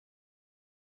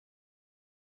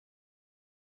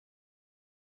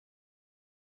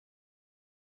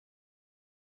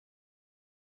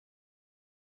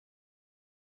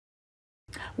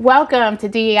Welcome to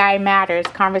DEI Matters,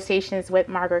 Conversations with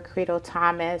Margaret Credo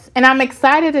Thomas. And I'm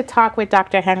excited to talk with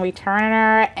Dr. Henry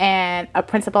Turner, and a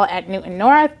principal at Newton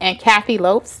North, and Kathy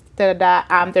Lopes, the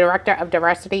Director of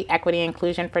Diversity, Equity, and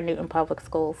Inclusion for Newton Public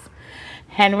Schools.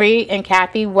 Henry and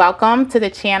Kathy, welcome to the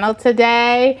channel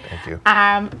today. Thank you.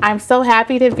 I'm so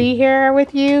happy to be here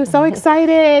with you, so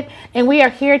excited. And we are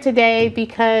here today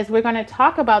because we're going to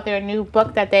talk about their new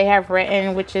book that they have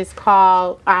written, which is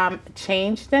called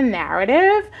Change the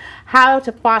Narrative, How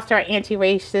to Foster an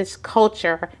Anti-Racist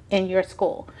Culture in Your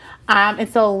School. And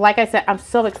so, like I said, I'm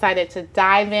so excited to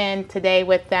dive in today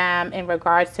with them in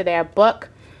regards to their book.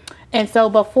 And so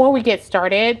before we get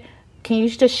started, can you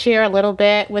just share a little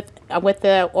bit with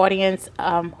the audience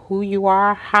who you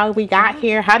are, how we got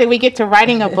here, how did we get to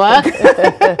writing a book?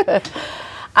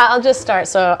 I'll just start.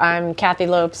 So I'm Kathy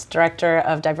Lopes, Director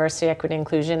of Diversity, Equity, and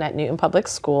Inclusion at Newton Public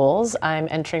Schools. I'm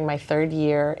entering my third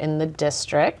year in the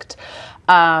district.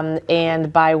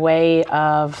 And by way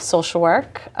of social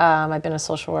work, I've been a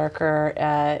social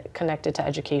worker connected to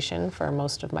education for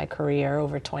most of my career,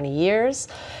 over 20 years,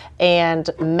 and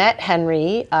met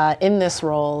Henry in this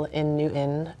role in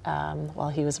Newton while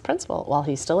he was a principal, while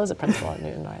he still is a principal at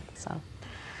Newton North. So.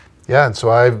 Yeah, and so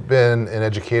I've been an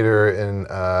educator in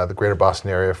the greater Boston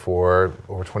area for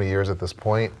over 20 years at this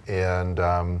point, and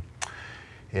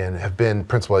have been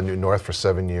principal at Newton North for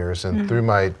 7 years. And through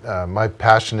my my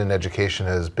passion in education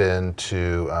has been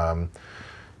to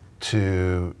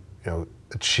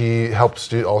help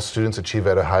all students achieve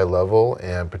at a high level,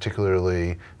 and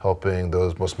particularly helping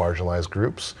those most marginalized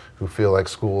groups who feel like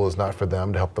school is not for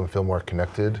them, to help them feel more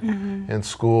connected in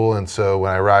school. And so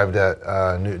when I arrived at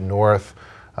Newton North,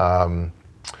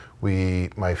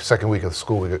 my second week of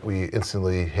school, we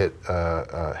instantly hit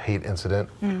a hate incident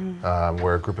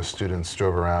where a group of students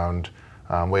drove around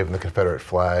waving the Confederate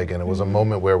flag, and it was a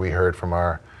moment where we heard from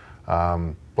our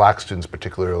black students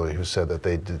particularly, who said that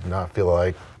they did not feel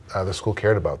like the school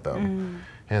cared about them.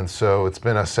 And so it's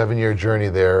been a 7-year journey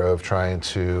there of trying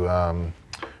to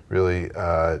really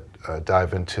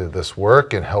dive into this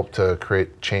work and help to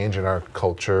create change in our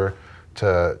culture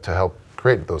to help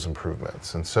create those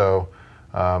improvements. And so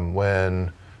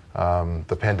when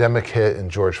the pandemic hit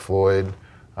and George Floyd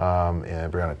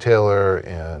and Breonna Taylor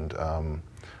and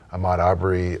Ahmaud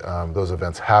Arbery, those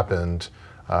events happened,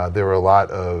 there were a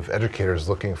lot of educators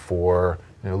looking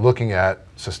at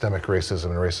systemic racism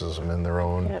and racism in their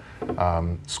own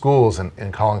schools,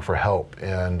 and calling for help,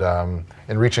 and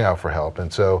reaching out for help.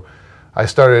 And so I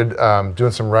started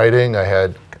doing some writing. I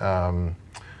had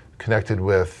connected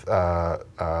with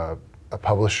a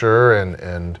publisher,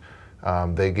 and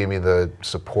they gave me the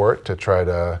support to try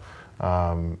to,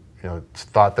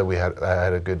 thought that I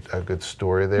had a good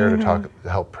story there to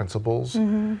help principals.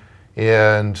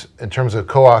 And in terms of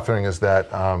co-authoring, is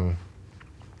that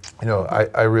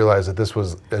I realized that this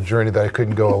was a journey that I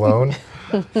couldn't go alone,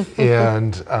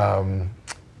 and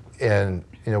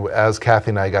as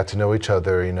Kathy and I got to know each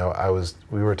other,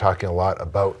 we were talking a lot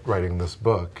about writing this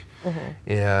book.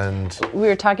 And we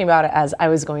were talking about it as I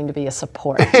was going to be a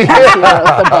support to the book.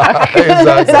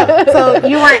 Exactly. So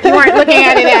you weren't looking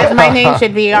at it as my name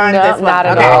should be on this book. Not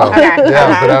at all. Okay.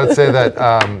 Yeah, but I would say that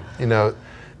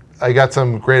I got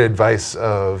some great advice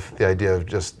of the idea of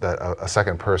just that a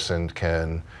second person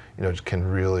can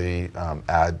really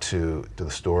add to the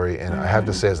story. And I have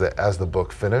to say, as the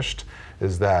book finished,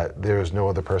 is that there's no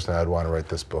other person I'd want to write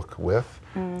this book with.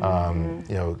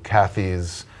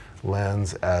 Kathy's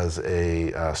lens as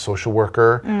a social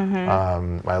worker,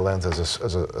 my lens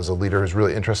as a leader who's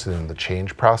really interested in the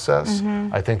change process.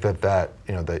 I think that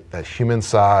human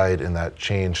side and that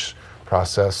change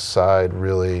process side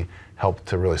really helped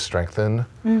to really strengthen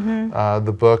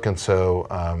the book. And so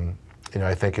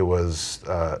I think it was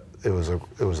a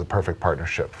perfect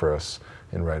partnership for us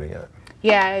in writing it.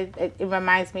 Yeah, it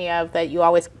reminds me of that you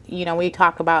always, we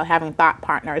talk about having thought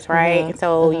partners, right? And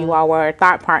so you all were a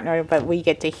thought partner, but we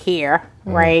get to hear,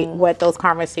 right, what those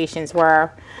conversations were.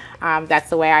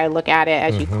 That's the way I look at it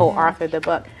as you co-authored the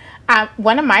book.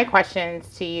 One of my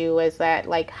questions to you is that,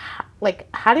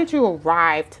 how did you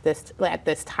arrive to at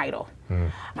this title?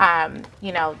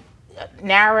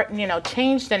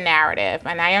 Change the narrative,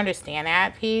 and I understand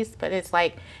that piece, but it's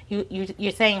like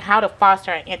you're saying how to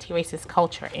foster an anti-racist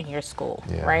culture in your school,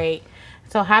 right?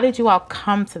 So how did you all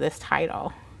come to this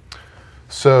title?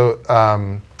 So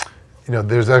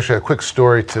there's actually a quick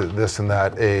story to this, in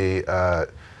that a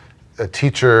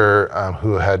teacher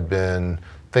who had been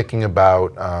thinking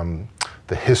about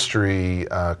the history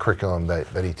curriculum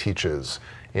that he teaches,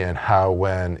 and how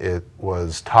when it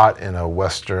was taught in a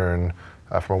Western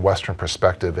from a Western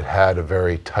perspective, it had a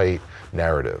very tight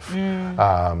narrative.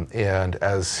 And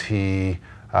as he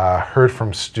heard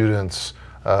from students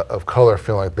of color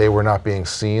feeling like they were not being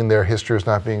seen, their history was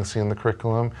not being seen in the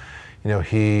curriculum,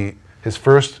 his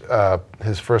first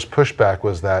pushback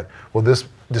was that, well, this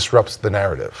disrupts the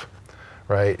narrative,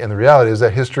 right? And the reality is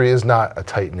that history is not a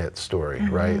tight-knit story,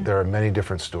 right? There are many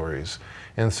different stories.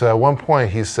 And so at one point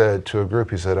he said to a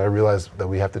group, he said, I realized that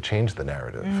we have to change the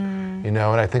narrative, and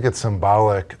I think it's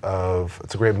symbolic of,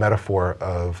 it's a great metaphor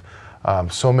of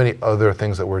so many other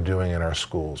things that we're doing in our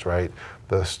schools, right?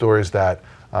 The stories that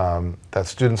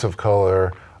students of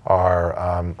color are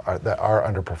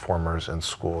underperformers in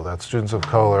school, that students of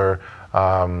color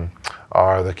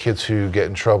are the kids who get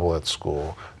in trouble at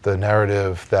school, the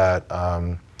narrative that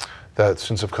that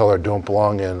students of color don't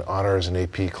belong in honors and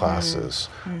AP classes,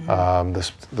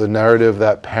 the narrative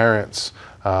that parents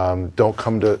don't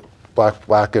come to,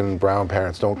 black and brown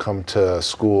parents don't come to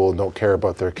school and don't care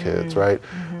about their kids, right?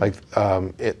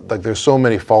 Like there's so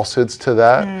many falsehoods to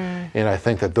that, and I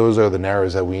think that those are the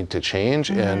narratives that we need to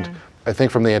change. And I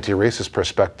think from the anti-racist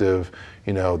perspective,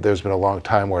 there's been a long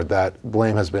time where that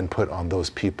blame has been put on those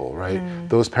people, right?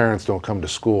 Those parents don't come to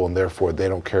school and therefore they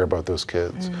don't care about those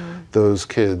kids. Those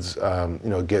kids,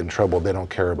 get in trouble, they don't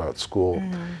care about school.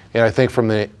 And I think from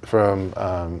Ibram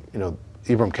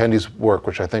Kendi's work,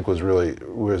 which I think was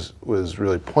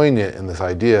really poignant in this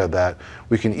idea that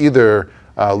we can either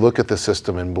look at the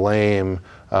system and blame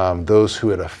those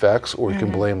who it affects, or we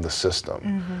can blame the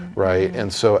system, right?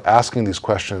 And so asking these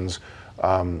questions,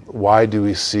 why do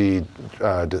we see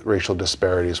racial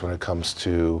disparities when it comes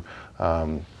to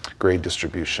grade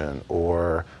distribution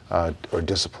or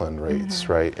discipline rates,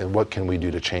 right? And what can we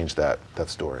do to change that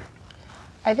story?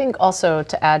 I think also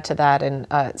to add to that, and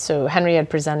so Henry had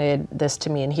presented this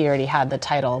to me and he already had the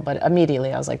title, but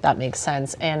immediately I was like, that makes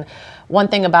sense. And one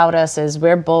thing about us is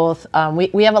we're both,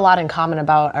 we have a lot in common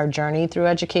about our journey through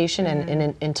education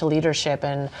and into leadership.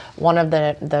 And one of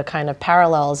the kind of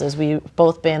parallels is we've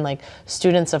both been like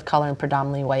students of color in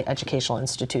predominantly white educational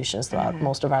institutions throughout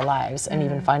most of our lives, and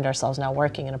even find ourselves now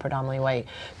working in a predominantly white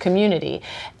community.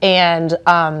 And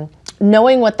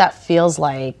knowing what that feels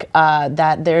like,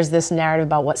 that there's this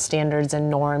narrative about what standards and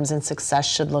norms and success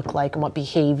should look like and what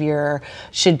behavior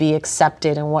should be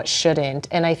accepted and what shouldn't.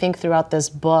 And I think throughout this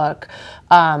book,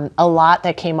 a lot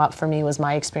that came up for me was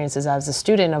my experiences as a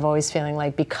student of always feeling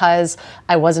like, because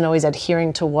I wasn't always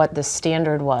adhering to what the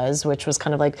standard was, which was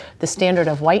kind of like the standard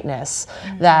of whiteness,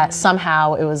 that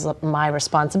somehow it was my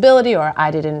responsibility or I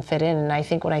didn't fit in. And I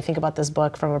think when I think about this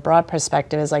book from a broad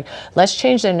perspective is like, let's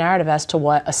change the narrative as to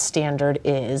what a standard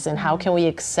is and how can we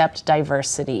accept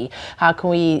diversity? How can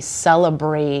we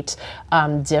celebrate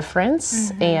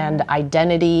difference and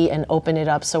identity and open it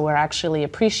up so we're actually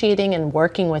appreciating and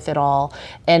working with it all,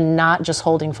 and not just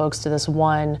holding folks to this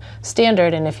one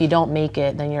standard, and if you don't make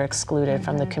it, then you're excluded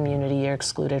from the community, you're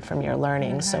excluded from your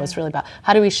learning. So it's really about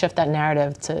how do we shift that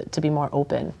narrative to be more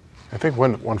open. I think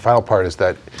one final part is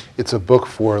that it's a book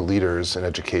for leaders in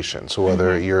education. So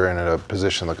whether you're in a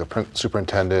position like a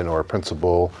superintendent or a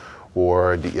principal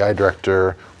or a DEI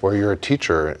director, or you're a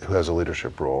teacher who has a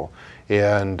leadership role.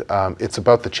 And it's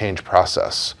about the change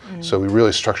process. So we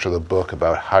really structure the book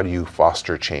about how do you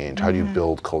foster change, how do you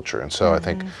build culture. And so I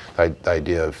think the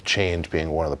idea of change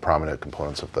being one of the prominent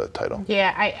components of the title.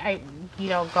 Yeah, I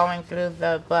going through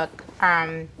the book,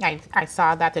 I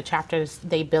saw that the chapters,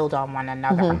 they build on one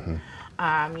another.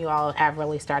 You all have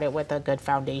really started with a good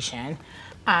foundation.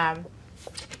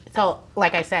 So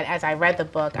like I said, as I read the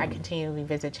book, I continue to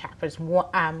revisit chapters.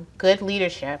 Good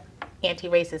leadership,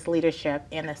 anti-racist leadership,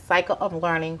 and the cycle of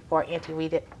learning for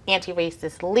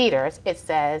anti-racist leaders. It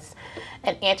says,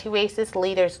 an anti-racist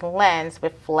leader's lens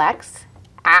reflects,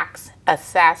 acts,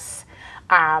 assess,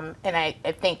 and I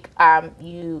think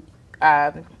you,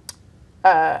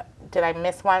 did I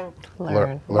miss one?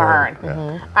 Learn.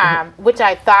 Yeah. Which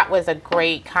I thought was a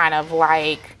great kind of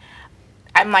like,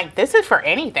 I'm like, this is for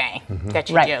anything that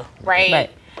you do, right?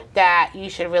 That you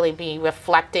should really be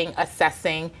reflecting,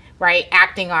 assessing, right,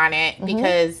 acting on it,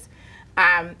 because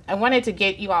I wanted to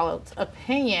get you all's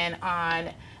opinion on,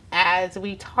 as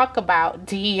we talk about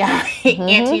DEI,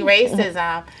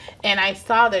 anti-racism, and I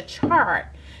saw the chart.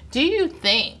 Do you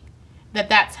think that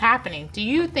that's happening? Do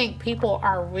you think people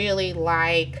are really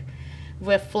like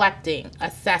reflecting,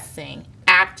 assessing,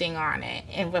 acting on it,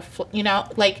 and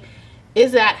like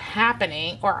is that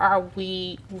happening, or are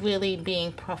we really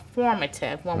being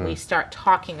performative when we start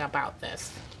talking about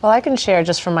this? Well, I can share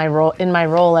just from my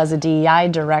role as a DEI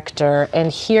director,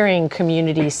 and hearing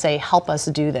communities say, help us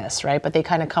do this, right? But they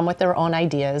kind of come with their own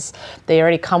ideas. They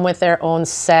already come with their own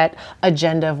set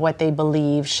agenda of what they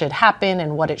believe should happen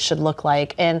and what it should look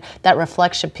like. And that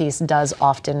reflection piece does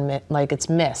often, it's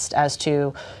missed as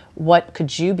to what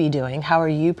could you be doing? How are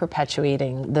you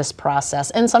perpetuating this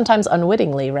process? And sometimes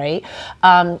unwittingly, right?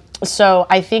 So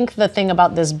I think the thing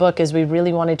about this book is we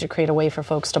really wanted to create a way for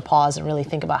folks to pause and really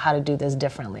think about how to do this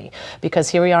differently. Because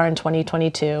here we are in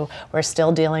 2022, we're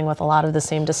still dealing with a lot of the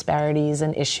same disparities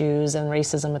and issues and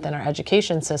racism within our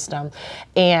education system.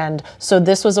 And so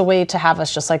this was a way to have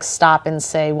us just like stop and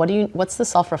say, what's the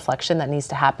self-reflection that needs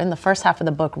to happen? The first half of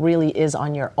the book really is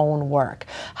on your own work.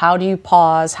 How do you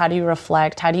pause? How do you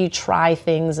reflect? How do you try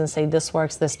things and say this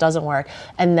works, this doesn't work,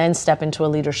 and then step into a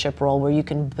leadership role where you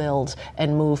can build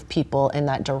and move people in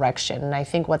that direction? And I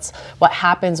think what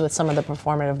happens with some of the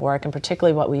performative work, and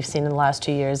particularly what we've seen in the last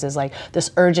 2 years, is like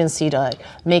this urgency to like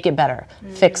make it better,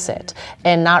 fix it,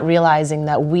 and not realizing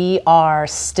that we are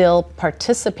still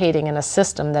participating in a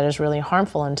system that is really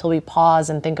harmful until we pause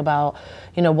and think about,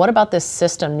 what about this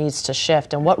system needs to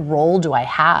shift, and what role do I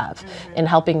have in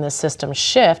helping this system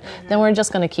shift? Then we're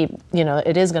just going to keep,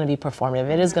 it is going to be performative,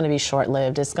 it is going to be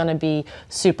short-lived, it's going to be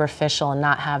superficial and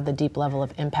not have the deep level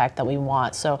of impact that we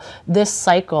want. So this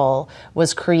cycle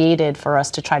was created for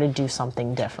us to try to do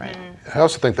something different. I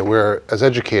also think that as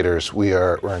educators,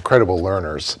 we're incredible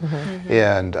learners.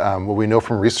 And what we know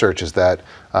from research is that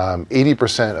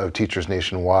 80% of teachers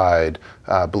nationwide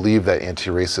believe that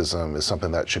anti-racism is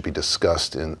something that should be discussed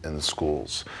in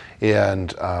schools.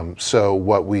 And so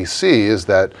what we see is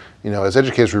that, as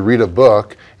educators, we read a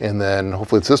book, and then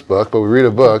hopefully it's this book, but we read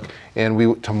a book, and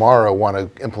we tomorrow want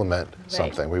to implement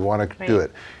something. We want to do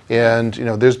it. And,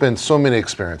 there's been so many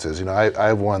experiences. I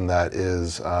have one that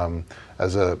is,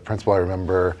 as a principal, I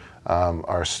remember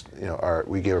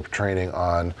we gave a training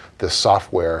on this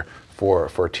software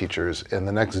for teachers, and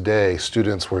the next day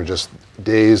students were just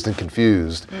dazed and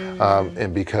confused,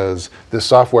 and because this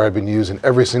software had been used in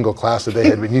every single class that they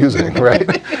had been using, right?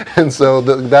 And so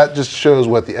that just shows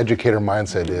what the educator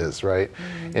mindset is, right?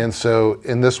 And so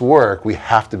in this work, we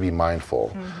have to be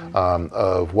mindful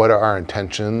of what are our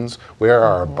intentions, where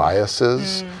are our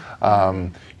biases,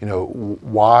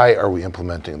 why are we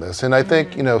implementing this? And I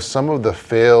think, some of the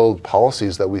failed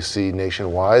policies that we see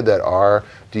nationwide that are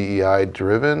DEI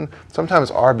driven sometimes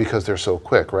are because they're so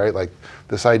quick, right? Like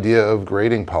this idea of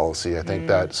grading policy. I think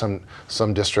that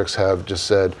some districts have just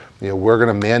said, we're going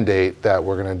to mandate that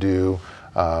we're going to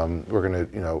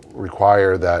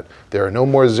require that there are no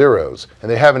more zeros.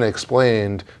 And they haven't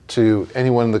explained to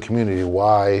anyone in the community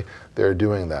why they're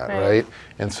doing that, right?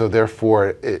 And so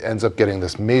therefore it ends up getting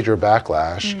this major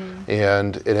backlash,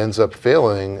 and it ends up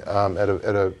failing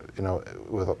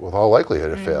with all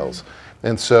likelihood it fails.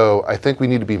 And so I think we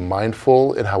need to be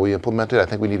mindful in how we implement it. I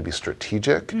think we need to be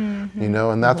strategic,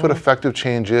 and that's what effective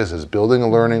change is building a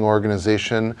learning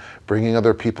organization, bringing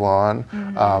other people on,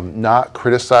 not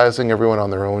criticizing everyone on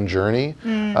their own journey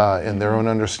and their own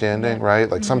understanding, right?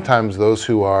 Like sometimes those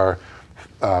who are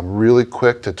really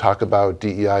quick to talk about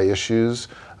DEI issues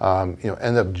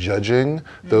end up judging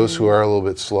those who are a little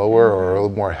bit slower or a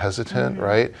little more hesitant,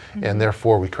 right? And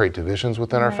therefore we create divisions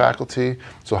within our faculty.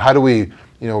 So how do we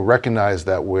recognize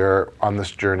that we're on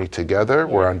this journey together,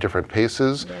 we're on different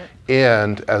paces,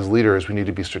 and as leaders we need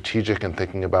to be strategic in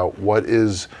thinking about what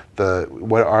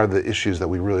are the issues that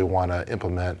we really want to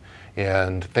implement,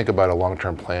 and think about a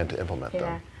long-term plan to implement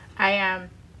them.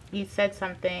 You said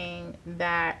something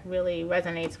that really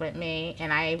resonates with me,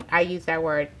 and I use that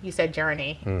word. You said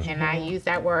journey, and I use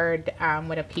that word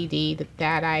with a PD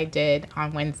that I did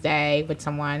on Wednesday with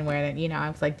someone where I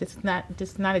was like, this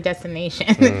is not a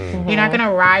destination. You're not going to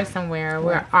arrive somewhere.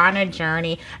 We're on a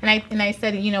journey, and I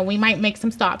said, we might make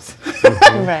some stops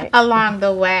along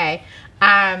the way.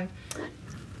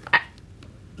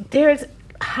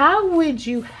 How would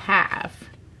you have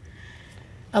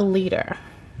a leader?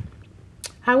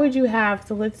 How would you have,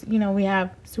 we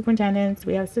have superintendents,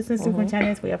 we have assistant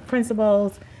superintendents, we have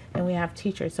principals, and we have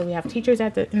teachers. So we have teachers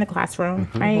in the classroom,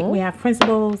 right? We have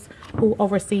principals who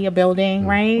oversee a building,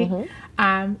 right?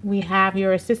 We have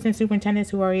your assistant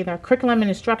superintendents who are either curriculum and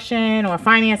instruction or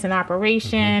finance and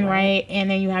operation, right?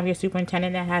 And then you have your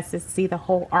superintendent that has to see the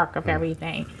whole arc of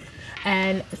everything.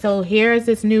 And so here's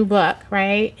this new book,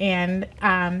 right? And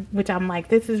which I'm like,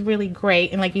 this is really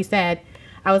great. And like you said,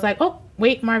 I was like, oh,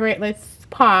 wait, Margaret, let's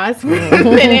pause for a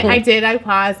minute. I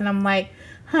paused, and I'm like,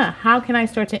 how can I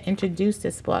start to introduce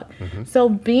this book? So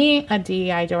being a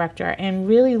DEI director and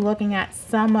really looking at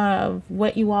some of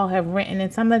what you all have written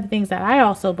and some of the things that I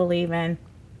also believe in,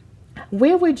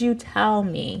 where would you tell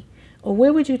me, or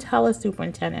where would you tell a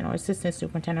superintendent or assistant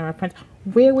superintendent or a principal,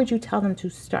 where would you tell them to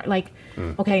start? Like,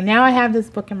 okay, now I have this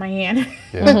book in my hand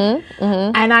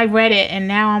and I read it, and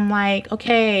now I'm like,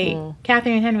 okay,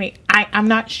 Kathy and Henry, I'm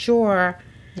not sure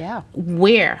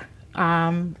where.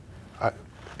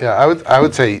 I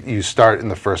would say you start in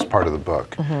the first part of the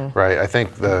book, right? I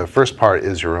think the first part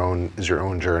is your own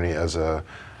journey as in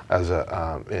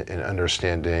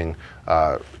understanding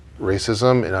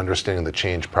racism and understanding the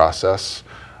change process,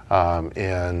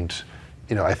 and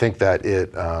I think that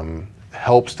it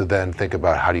helps to then think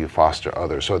about how do you foster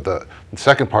others. So the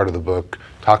second part of the book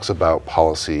talks about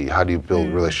policy, how do you build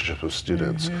relationships with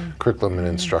students, curriculum and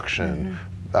instruction.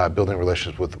 Building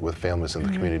relationships with families in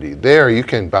the community. There, you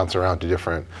can bounce around to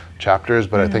different chapters,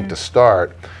 but I think to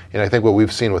start, and I think what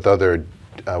we've seen with other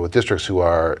with districts who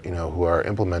are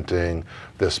implementing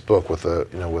this book with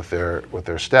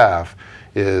their staff,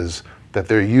 is that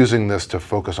they're using this to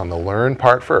focus on the learn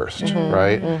part first,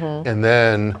 right? And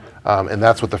then and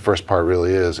that's what the first part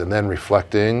really is, and then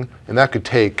reflecting, and that could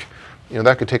take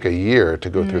a year to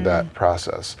go through that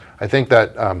process. I think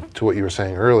that to what you were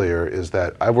saying earlier is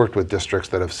that I've worked with districts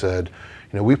that have said,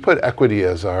 we put equity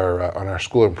as on our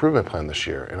school improvement plan this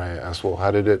year, and I asked, well, how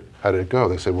did it go?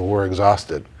 They said, well, we're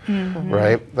exhausted,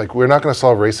 right? Like, we're not going to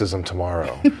solve racism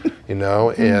tomorrow,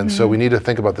 and so we need to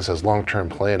think about this as long-term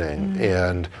planning,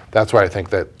 and that's why I think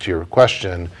that, to your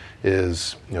question,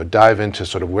 is dive into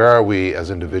sort of where are we as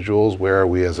individuals, where are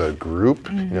we as a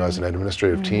group, as an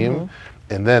administrative team,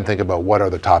 and then think about what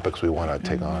are the topics we want to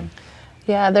take on.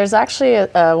 Yeah, there's actually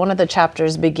one of the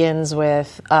chapters begins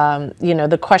with,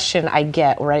 the question I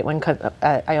get, right, when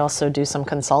I also do some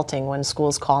consulting when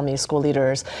schools call me, school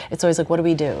leaders, it's always like, what do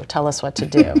we do? Tell us what to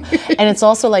do. And it's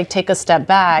also like, take a step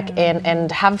back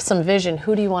and have some vision.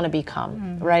 Who do you want to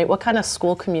become, right? What kind of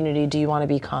school community do you want to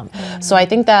become? So I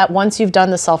think that once you've done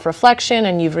the self-reflection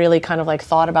and you've really kind of like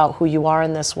thought about who you are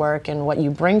in this work and what you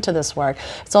bring to this work,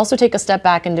 it's also take a step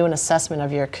back and do an assessment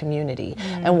of your community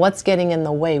and what's getting in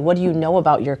the way. What do you know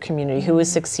about your community? Who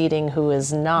is succeeding, who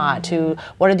is not?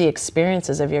 What are the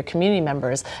experiences of your community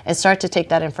members? And start to take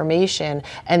that information,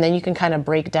 and then you can kind of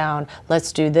break down,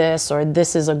 let's do this, or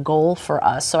this is a goal for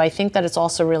us. So I think that it's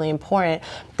also really important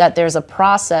that there's a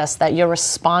process that you're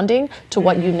responding to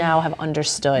what you now have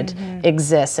understood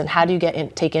exists, and how do you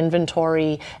take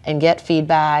inventory and get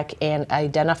feedback and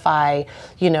identify,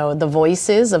 the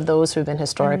voices of those who've been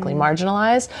historically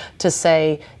marginalized, to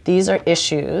say, these are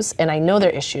issues, and I know they're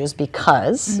issues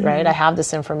because, right, I have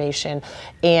this information,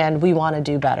 and we want to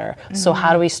do better. So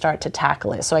how do we start to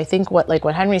tackle it? So I think what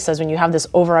Henry says, when you have this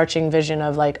overarching vision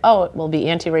of like, oh, it will be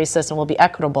anti-racist and we'll be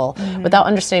equitable, without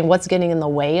understanding what's getting in the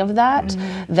way of that,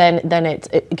 then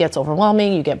it gets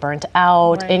overwhelming, you get burnt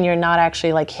out, and you're not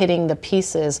actually like hitting the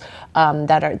pieces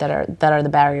that are the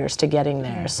barriers to getting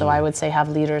there. So I would say have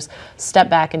leaders step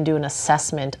back and do an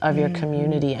assessment of your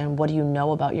community, and what do you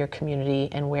know about your community,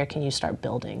 and where can you start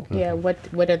building? Yeah, what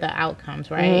are the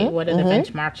outcomes, right? What are the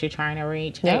benchmarks you're trying to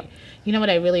reach? Yep. You know what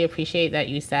I really appreciate that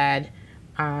you said,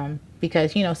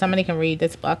 because somebody can read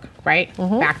this book, right,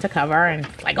 back to cover, and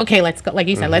like, okay, let's go. Like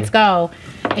you said, let's go.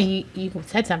 And you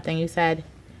said something. You said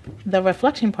the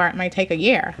reflection part might take a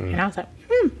year, and I was like,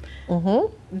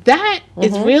 that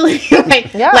is really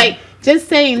like just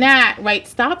saying that, right,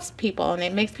 stops people, and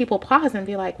it makes people pause and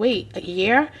be like, wait, a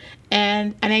year?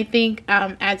 And I think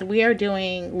as we are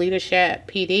doing leadership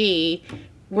PD,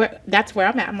 that's where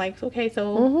I'm at. I'm like, okay,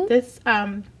 so this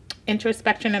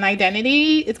introspection and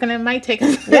identity, it might take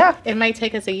us it might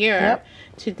take us a year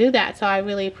to do that. So I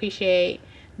really appreciate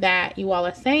that you all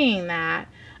are saying that.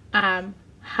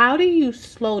 How do you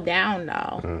slow down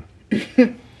though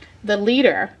the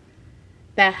leader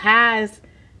that has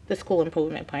the school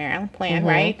improvement plan,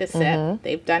 right? The SIP,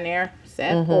 they've done their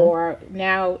SIP, or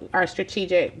now our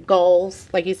strategic goals,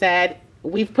 like you said,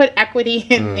 we've put equity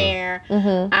in there.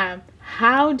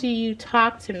 How do you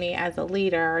talk to me as a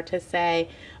leader to say,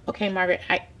 okay, Margaret,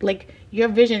 your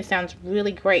vision sounds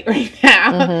really great right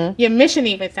now. Your mission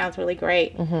even sounds really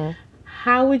great.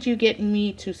 How would you get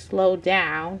me to slow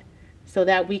down so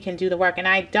that we can do the work? And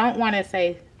I don't want to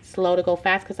say slow to go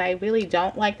fast, because I really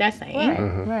don't like that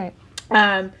saying. Right.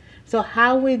 So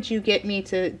how would you get me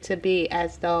to be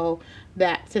as though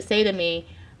that, to say to me,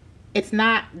 it's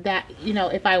not that,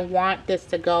 if I want this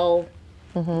to go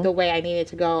the way I needed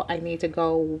to go, I need to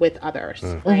go with others,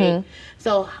 right?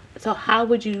 So how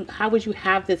would you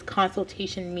have this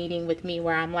consultation meeting with me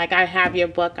where I'm like, I have your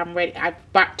book, I'm ready, I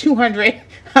bought 200,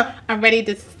 I'm ready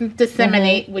to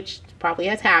disseminate, which probably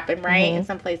has happened, right, in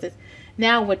some places.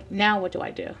 Now what do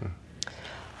I do?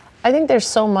 I think there's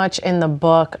so much in the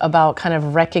book about kind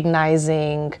of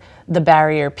recognizing the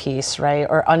barrier piece, right?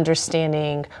 Or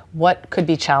understanding what could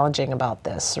be challenging about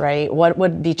this, right? What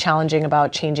would be challenging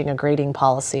about changing a grading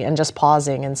policy, and just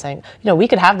pausing and saying, we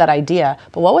could have that idea,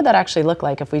 but what would that actually look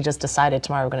like if we just decided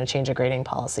tomorrow we're going to change a grading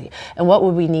policy? And what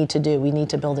would we need to do? We need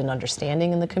to build an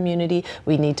understanding in the community.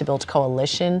 We need to build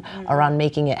coalition around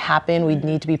making it happen. We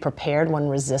need to be prepared when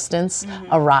resistance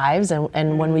arrives.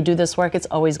 And when we do this work, it's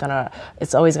always gonna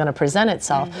present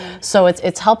itself. So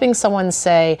it's helping someone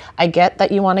say, I get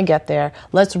that you want to get there.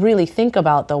 Let's really think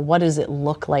about what does it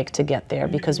look like to get there,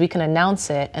 because we can announce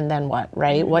it and then what,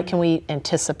 right? What can we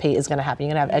anticipate is going to happen?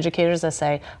 You're going to have educators that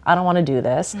say, I don't want to do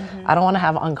this. I don't want to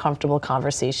have uncomfortable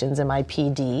conversations in my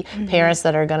PD. Parents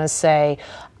that are going to say,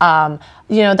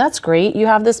 that's great, you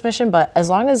have this mission, but as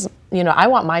long as, I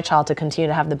want my child to continue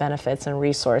to have the benefits and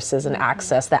resources and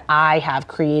access that I have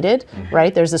created,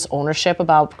 right? There's this ownership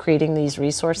about creating these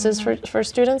resources for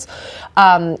students.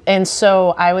 And so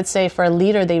I would say for a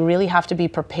leader, they really have to be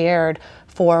prepared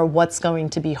for what's going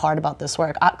to be hard about this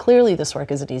work. Clearly this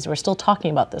work isn't easy. We're still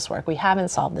talking about this work. We haven't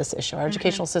solved this issue. Our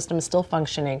educational system is still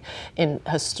functioning in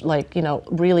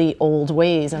really old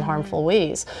ways and harmful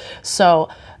ways. So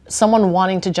someone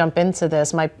wanting to jump into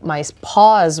this, my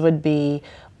pause would be,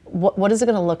 what is it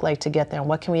going to look like to get there, and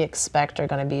what can we expect are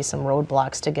going to be some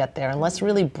roadblocks to get there? And let's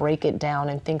really break it down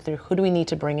and think through, who do we need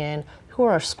to bring in? Who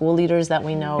are our school leaders that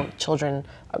we know children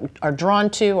are drawn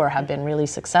to or have been really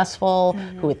successful,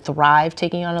 who would thrive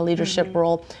taking on a leadership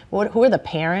role? Who are the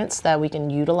parents that we can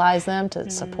utilize them to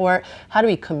support? How do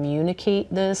we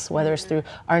communicate this, whether it's through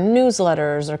our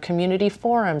newsletters or community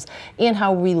forums? And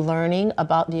how are we learning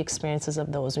about the experiences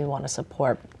of those we want to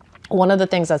support? One of the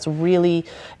things that's really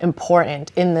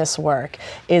important in this work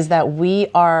is that we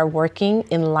are working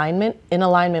in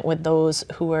alignment with those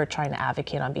who we're trying to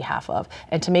advocate on behalf of,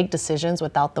 and to make decisions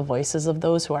without the voices of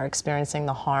those who are experiencing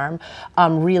the harm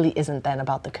really isn't then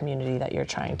about the community that you're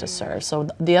trying to serve. So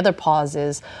the other pause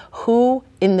is, who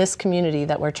in this community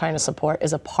that we're trying to support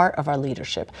is a part of our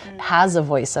leadership, has a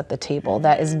voice at the table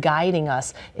that is guiding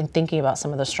us in thinking about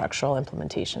some of the structural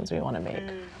implementations we want to make.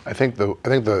 I think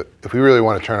if we really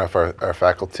want to turn off our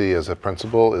faculty as a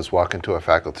principal, is walk into a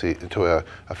faculty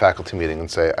meeting and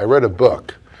say, I read a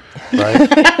book, right?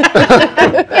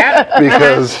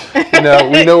 Because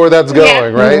we know where that's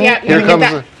going, right?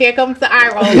 Here comes the eye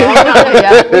roll.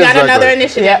 We got another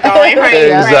initiative going, right?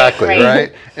 Exactly,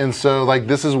 right? And so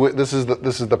this is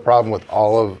the problem with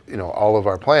all of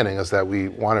our planning, is that we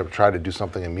want to try to do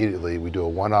something immediately. We do a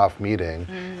one-off meeting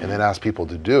and then ask people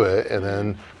to do it, and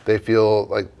then they feel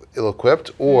like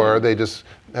ill-equipped, or they just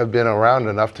have been around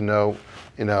enough to know,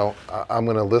 I'm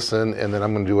going to listen, and then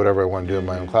I'm going to do whatever I want to do in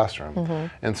my own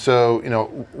classroom. And so,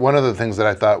 one of the things that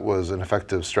I thought was an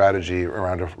effective strategy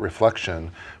around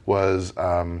reflection was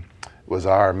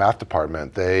our math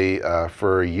department. They,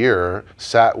 for a year,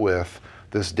 sat with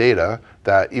this data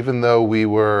that, even though we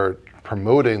were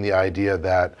promoting the idea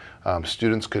that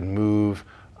students could move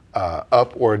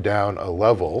up or down a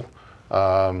level,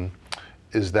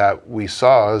 is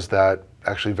that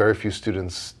actually very few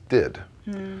students did.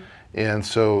 And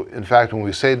so, in fact, when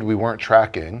we said we weren't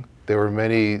tracking, there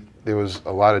was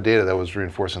a lot of data that was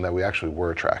reinforcing that we actually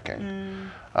were tracking.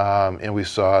 And we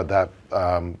saw that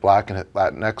Black and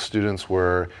Latinx students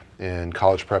were in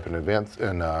college prep and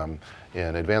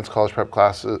advanced college prep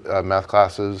classes, math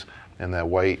classes, and that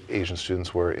white Asian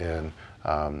students were in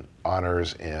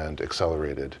honors and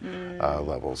accelerated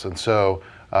levels. And so,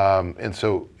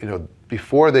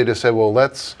 before they just said, well,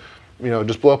 let's,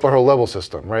 just blow up our whole level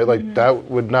system, right? Like that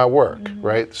would not work,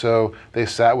 right? So they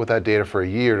sat with that data for a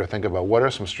year to think about what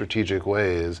are some strategic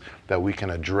ways that we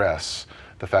can address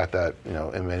the fact that,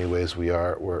 in many ways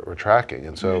we're tracking.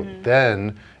 And so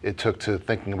then it took to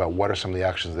thinking about what are some of the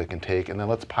actions they can take, and then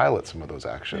let's pilot some of those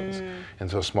actions. And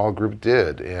so a small group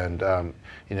did, and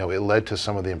it led to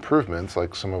some of the improvements,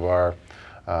 like some of our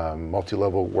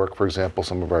multi-level work, for example,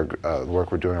 some of our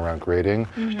work we're doing around grading,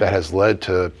 that has led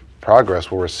to progress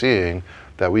where we're seeing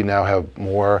that we now have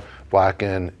more Black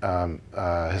and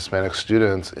Hispanic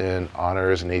students in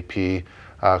honors and AP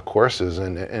courses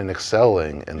and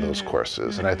excelling in those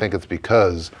courses. And I think it's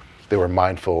because they were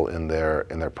mindful in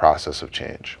their process of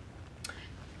change.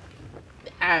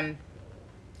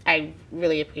 I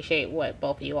really appreciate what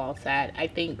both of you all said. I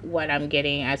think what I'm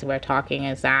getting as we're talking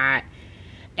is that,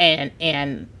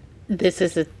 and this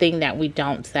is the thing that we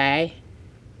don't say.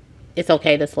 It's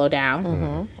okay to slow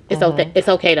down. It's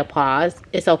okay to pause.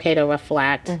 It's okay to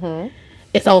reflect.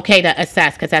 It's okay to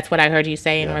assess, because that's what I heard you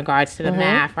say in regards to the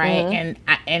math, right?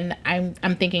 And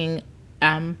I'm thinking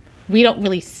we don't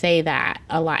really say that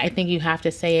a lot. I think you have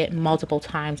to say it multiple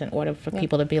times in order for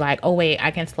people to be like, oh wait,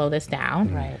 I can slow this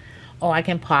down. Right. Oh, I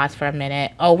can pause for a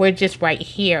minute. Oh, we're just right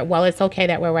here. Well, it's okay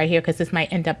that we're right here, because this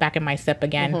might end up back in my SIP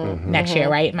again next year,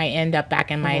 right? It might end up back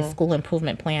in my school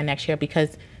improvement plan next year,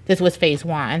 because this was phase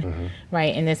one,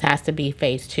 right? And this has to be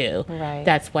phase two. Right.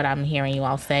 That's what I'm hearing you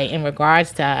all say in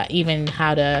regards to even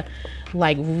how to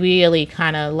like really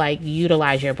kind of like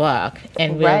utilize your book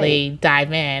and really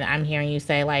dive in. I'm hearing you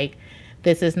say like,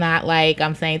 this is not like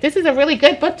I'm saying, this is a really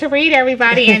good book to read,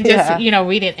 everybody, and just, you know,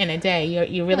 read it in a day.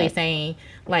 You're really saying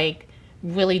like,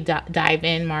 really dive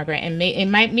in, Margaret, and it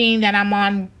might mean that I'm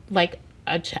on like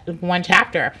one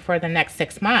chapter for the next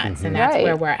 6 months, and that's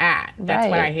where we're at. That's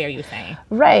what I hear you saying.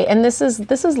 Right, and this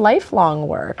is lifelong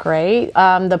work, right?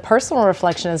 The personal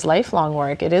reflection is lifelong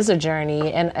work. It is a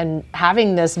journey, and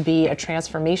having this be a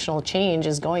transformational change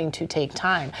is going to take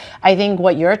time. I think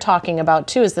what you're talking about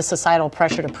too is the societal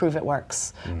pressure to prove it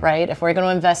works, right? If we're going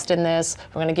to invest in this,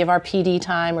 we're going to give our PD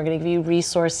time, we're going to give you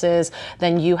resources,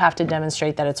 then you have to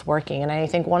demonstrate that it's working. And I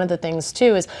think one of the things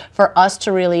too is for us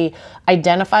to really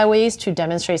identify ways to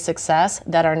demonstrate success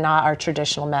that are not our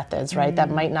traditional methods, right?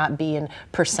 That might not be in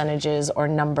percentages or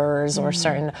numbers or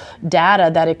certain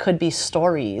data, that it could be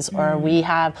stories, or we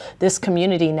have this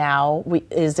community now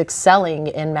is excelling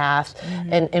in math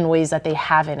in ways that they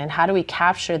haven't. And how do we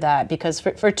capture that? Because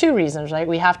for two reasons, right?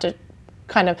 We have to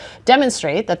kind of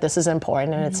demonstrate that this is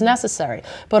important and it's necessary.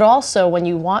 But also, when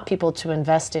you want people to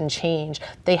invest in change,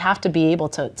 they have to be able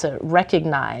to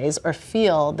recognize or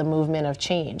feel the movement of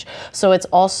change. So it's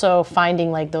also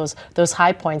finding like those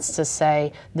high points to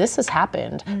say, this has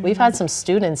happened. We've had some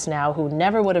students now who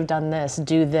never would have done this,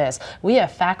 do this. We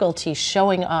have faculty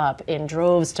showing up in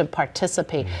droves to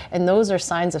participate. And those are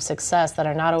signs of success that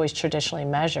are not always traditionally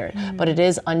measured. But it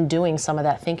is undoing some of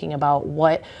that thinking about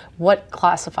what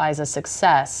classifies as success,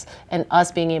 and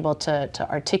us being able to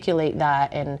articulate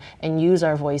that and use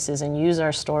our voices and use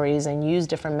our stories and use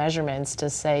different measurements to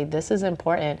say, this is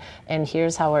important and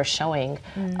here's how we're showing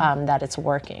that it's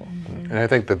working. And I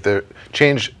think that the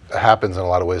change happens in a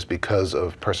lot of ways because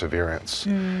of perseverance.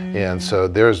 And so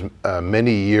there's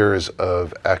many years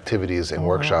of activities and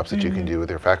workshops that you can do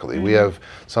with your faculty. We have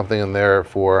something in there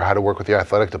for how to work with the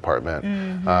athletic department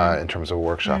in terms of a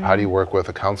workshop. How do you work with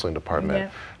a counseling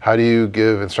department? How do you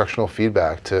give instructional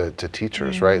feedback to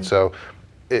teachers, right? So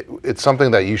it's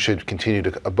something that you should continue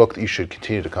to, a book that you should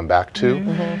continue to come back to,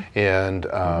 and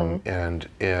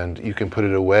you can put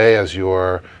it away as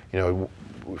you're, you know,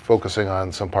 focusing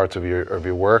on some parts of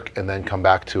your work, and then come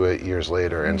back to it years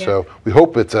later. And so we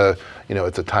hope it's a, you know,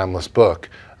 it's a timeless book,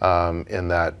 in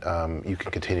that you can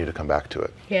continue to come back to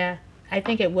it. Yeah, I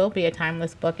think it will be a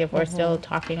timeless book if we're still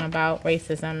talking about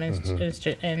racism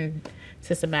and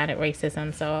systematic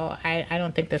racism. So I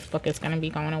don't think this book is going to be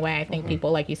going away. I think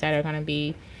people, like you said, are going to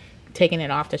be taking it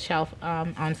off the shelf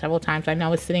on several times. I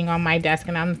know it's sitting on my desk,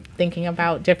 and I'm thinking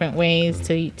about different ways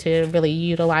to really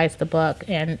utilize the book,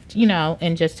 and, you know,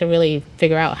 and just to really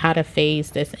figure out how to phase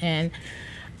this in.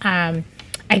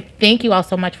 I thank you all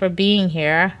so much for being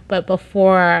here. But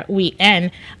before we end,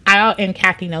 and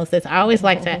Kathy knows this, I always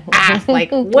like to ask,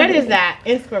 like, what is that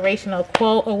inspirational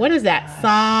quote, or what is that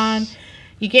song?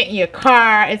 You get in your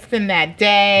car, it's been that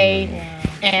day,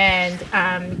 and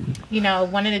you know,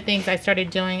 one of the things I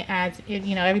started doing, as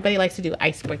you know, everybody likes to do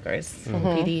icebreakers,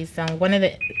 PDs. So one of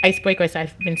the icebreakers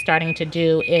I've been starting to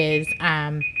do is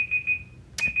find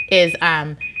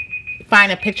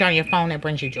a picture on your phone that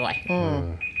brings you joy.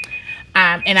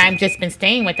 And I've just been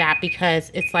staying with that, because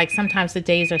it's like sometimes the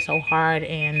days are so hard,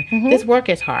 and this work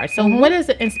is hard. So what is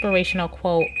an inspirational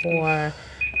quote, or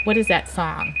what is that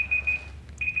song?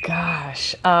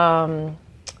 Gosh,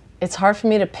 it's hard for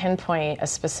me to pinpoint a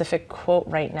specific quote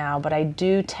right now, but I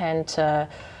do tend to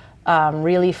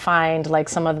really find like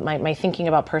some of my thinking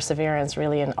about perseverance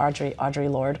really in Audre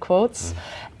Lorde quotes.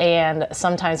 And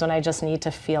sometimes when I just need to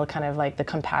feel kind of like the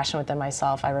compassion within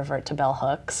myself, I revert to bell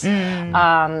hooks.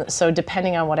 So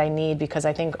depending on what I need, because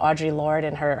I think Audre Lorde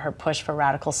and her push for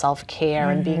radical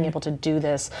self-care and being able to do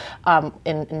this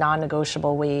in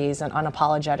non-negotiable ways and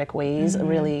unapologetic ways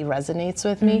really resonates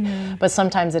with me. But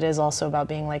sometimes it is also about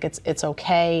being like, it's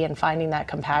okay, and finding that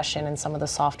compassion, and some of the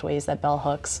soft ways that bell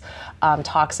hooks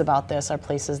talks about this are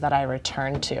places that I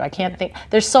return to. I can't think,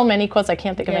 there's so many quotes, I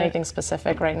can't think of anything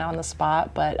specific right now on the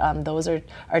spot, but those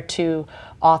are two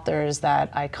authors that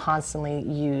I constantly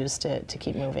use to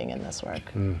keep moving in this work.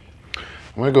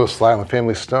 I'm going to go slide on the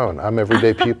family stone. I'm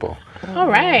everyday people. All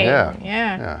right.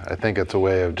 Yeah. I think it's a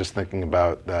way of just thinking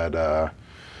about that,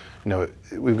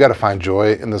 we've got to find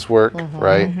joy in this work,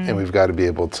 right? And we've got to be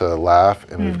able to laugh,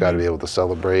 and we've got to be able to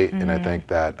celebrate. And I think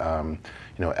that,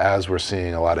 as we're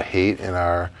seeing a lot of hate in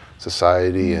our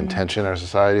society and tension in our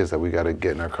society, is that we got to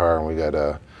get in our car and we got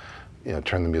to,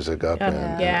 turn the music up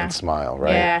and smile,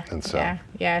 right? Yeah. And so,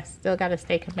 Still got to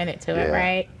stay committed to it,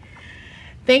 right?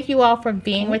 Thank you all for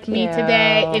being with me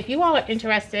today. If you all are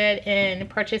interested in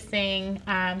purchasing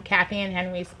Kathy and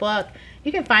Henry's book,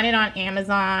 you can find it on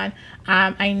Amazon.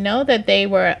 I know that they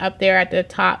were up there at the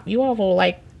top. You all were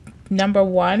like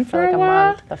 #1 for like a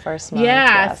while. month, the first month.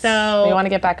 Yeah, yes. so we want to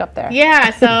get back up there. Yeah,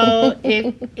 so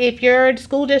if you're a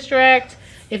school district,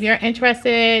 if you're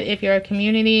interested, if you're a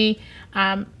community,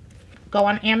 go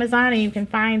on Amazon and you can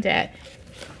find it.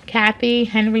 Kathy,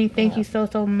 Henry, thank you so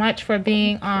much for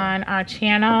being on our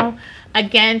channel.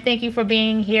 Again, thank you for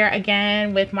being here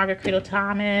again with Margaret Creedle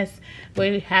Thomas.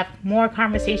 We have more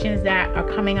conversations that are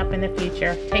coming up in the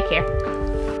future. Take care.